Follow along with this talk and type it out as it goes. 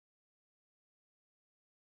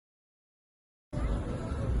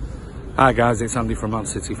Hi guys, it's Andy from Man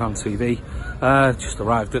City Fan TV. Just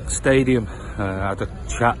arrived at the stadium. Had a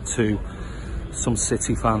chat to some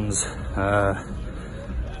City fans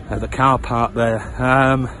at the car park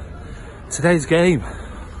there. Today's game,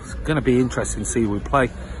 it's going to be interesting to see who we play.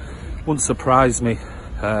 Wouldn't surprise me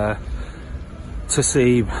to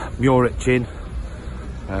see Muric in,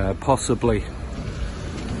 possibly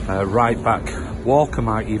right back. Walker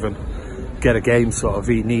might even get a game sort of.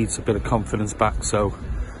 He needs a bit of confidence back, so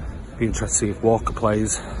be interested to see if Walker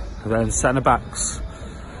plays. And then centre backs,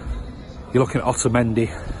 you're looking at Otamendi,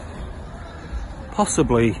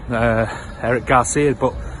 possibly Eric Garcia,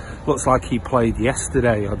 but looks like he played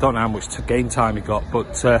yesterday. I don't know how much game time he got,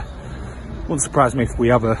 but wouldn't surprise me if we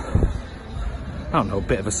have a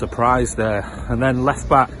bit of a surprise there. And then left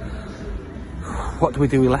back, what do we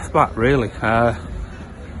do with left back really?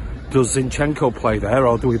 Does Zinchenko play there,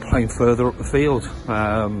 or do we play him further up the field?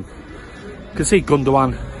 Can see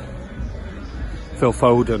Gundogan, Phil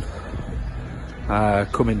Foden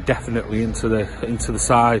coming definitely into the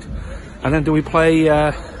side. And then do we play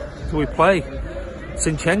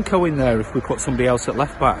Zinchenko in there if we put somebody else at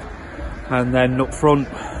left back? And then up front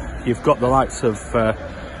you've got the likes of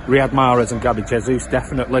Riyad Mahrez and Gabi Jesus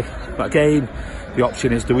definitely. But again, the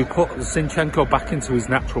option is, do we put Zinchenko back into his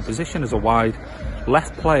natural position as a wide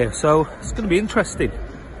left player? So it's going to be interesting.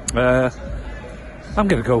 I'm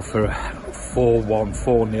going to go for a 4-1,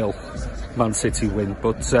 4-0 Man City win.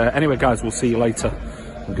 But anyway guys, we'll see you later.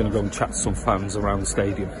 I'm going to go and chat to some fans around the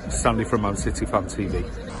stadium. It's Andy from Man City Fan TV.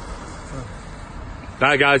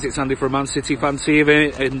 Hi guys, it's Andy from Man City Fan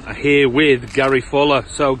TV, and here with Gary Fuller.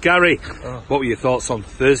 So Gary, what were your thoughts on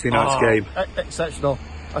Thursday night's game? Exceptional.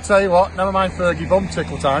 I tell you what, never mind Fergie bum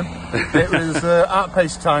tickle time. It was at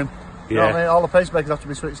pace time. You know what I mean? All the pacemakers have to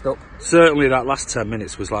be switched up. Certainly that last 10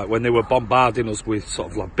 minutes was like when they were bombarding us with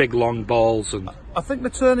sort of like big long balls. And I think the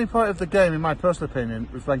turning point of the game, in my personal opinion,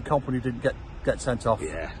 was when Company didn't get sent off.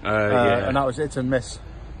 Yeah. And that was hit and miss.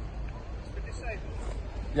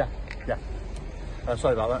 Yeah.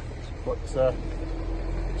 Sorry about that. But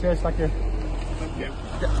cheers, thank you. Thank you.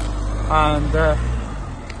 Yeah. And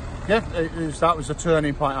that was a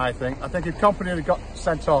turning point, I think. I think if Company had got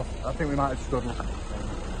sent off, I think we might have struggled.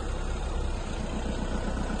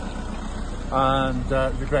 And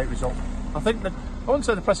it was a great result. I think that, I wouldn't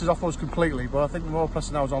say the press is off us completely, but I think the more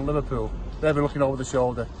pressure now is on Liverpool. They'll be looking over the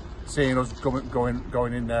shoulder, seeing us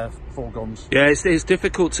going in there full guns. Yeah, it's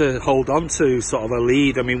difficult to hold on to sort of a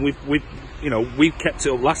lead. I mean, we've kept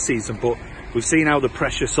it up last season, but we've seen how the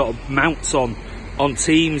pressure sort of mounts on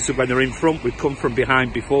teams when they're in front. We've come from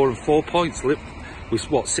behind before, and 4 points with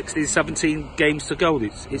what, 16, 17 games to go.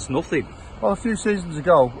 It's nothing. Well, a few seasons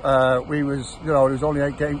ago, there was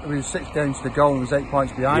only 6 games to go, and we was 8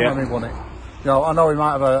 points behind when we won it. I know we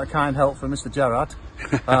might have a kind help from Mr. Gerrard.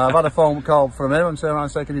 I've had a phone call from him and turned around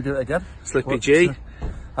and said, "Can you do it again?" Slippy G.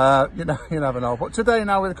 You never know. But today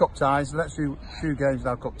now with the cup ties, the next few games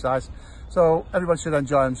now cup ties, so everybody should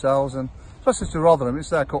enjoy themselves, and especially to Rotherham, it's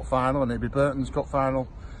their cup final, and it'll be Burton's cup final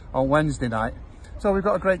on Wednesday night. So we've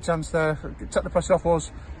got a great chance there, take the pressure off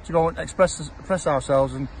us to go and express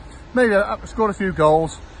ourselves, and maybe score a few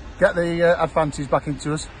goals, get the advantage back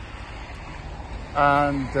into us.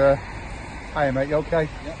 And hiya mate, you okay?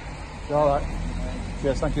 Yeah. You alright?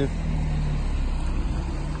 Yes, thank you.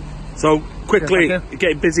 So quickly,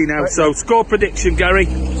 getting busy now. Right. So score prediction, Gary.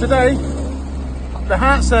 Today, the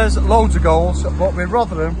heart says loads of goals, but with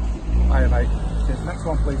Rotherham, hiya mate. Cheers. Next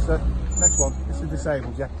one please sir. Next one. This is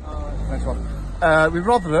disabled, yeah. Next one. With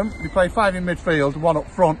Rotherham, we play 5 in midfield, 1 up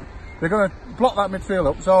front. They're going to block that midfield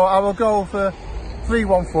up, so I will go for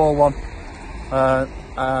 3-1, 4-1.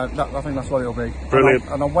 I think that's what it'll be. Brilliant.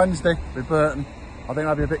 And on Wednesday with Burton, I think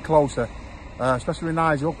that'll be a bit closer, especially with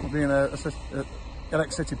Nigel being a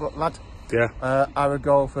Elect City lad. Yeah. I would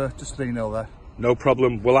go for just 3-0 there. No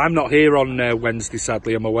problem. Well, I'm not here on Wednesday,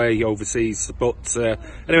 sadly. I'm away overseas. But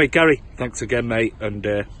anyway, Gary, thanks again, mate, and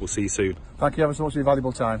we'll see you soon. Thank you ever so much for your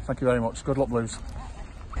valuable time. Thank you very much. Good luck, Blues.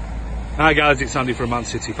 Hi guys, it's Andy from Man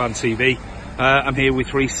City Fan TV. I'm here with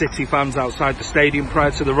 3 City fans outside the stadium prior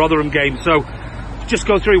to the Rotherham game. So, just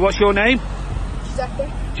go through, what's your name?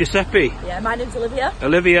 Giuseppe. Giuseppe? Yeah, my name's Olivia.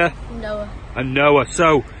 Olivia? Noah. And Noah.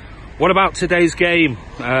 So, what about today's game?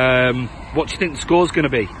 What do you think the score's going to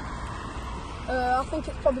be? I think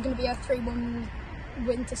it's probably going to be a 3-1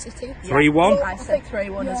 win to City. 3-1? I said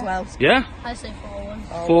 3-1 as well. Yeah? I say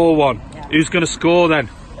 4-1. 4-1. Yeah. Who's going to score then?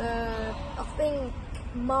 I think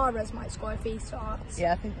Mahrez might score if he starts.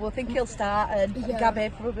 Yeah, I think he'll start, and Gabby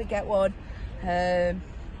probably get one.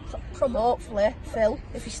 Hopefully Phil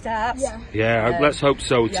if he starts. Yeah, let's hope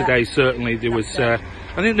so. Today certainly there was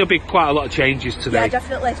I think there'll be quite a lot of changes today. Yeah,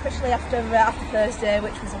 definitely, especially after Thursday,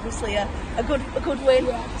 which was obviously a good win.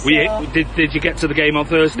 Yeah. So. Did you get to the game on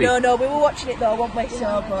Thursday? No, we were watching it though, weren't we?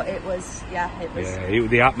 So, but it was. Yeah,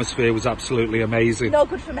 the atmosphere was absolutely amazing. No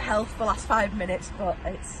good for my health for the last 5 minutes, but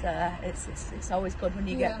it's always good when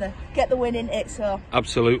you get the win in it. So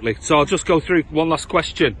absolutely. So I'll just go through one last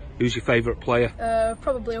question. Who's your favourite player?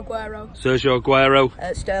 Probably Aguero. Sergio Aguero.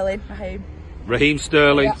 Sterling, Raheem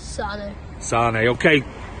Sterling. Yeah. Sane. Okay.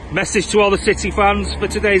 Message to all the City fans for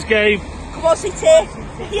today's game. Come on, City!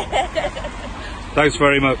 Yeah. Thanks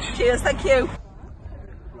very much. Cheers, thank you.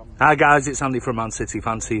 Hi guys, it's Andy from Man City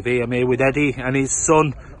Fan TV. I'm here with Eddie and his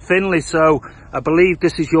son Finley. So I believe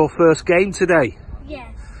this is your first game today.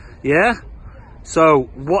 Yes. Yeah? So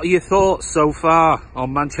what are your thoughts so far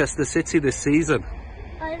on Manchester City this season?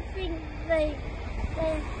 I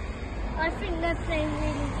think they're playing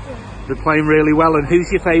really good. They're playing really well. And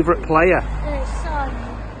who's your favourite player? Son.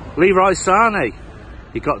 Leroy Sane.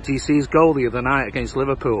 Do you see his goal the other night against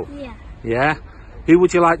Liverpool? Yeah. Yeah? Who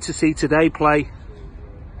would you like to see today play?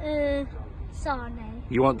 Sane.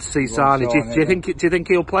 You want to see Sane? Do you think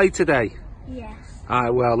he'll play today? Yes.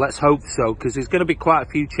 Alright, well, let's hope so, because there's going to be quite a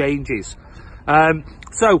few changes.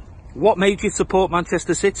 So, what made you support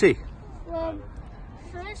Manchester City? Well,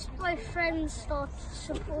 first my friends started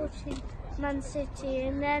supporting Man City,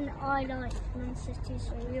 and then I liked Man City,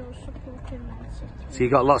 so we all supported Man City. So you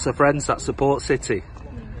got lots of friends that support City.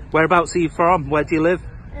 Whereabouts are you from? Where do you live?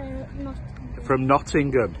 Nottingham. From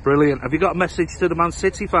Nottingham. Brilliant. Have you got a message to the Man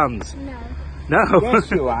City fans? No. No? Yes,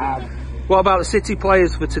 you have. What about the City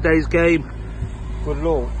players for today's game? Good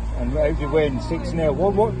luck, and hope you win 6-0.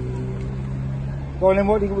 What? Go on then,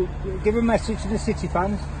 what do you give a message to the City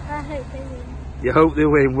fans? I hope they win. You hope they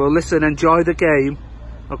win. Well, listen, enjoy the game.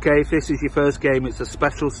 Okay, if this is your first game, it's a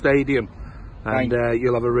special stadium, and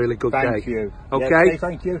you'll have a really good day. Thank you. Okay? Yes,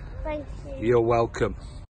 thank you. Thank you. You're welcome.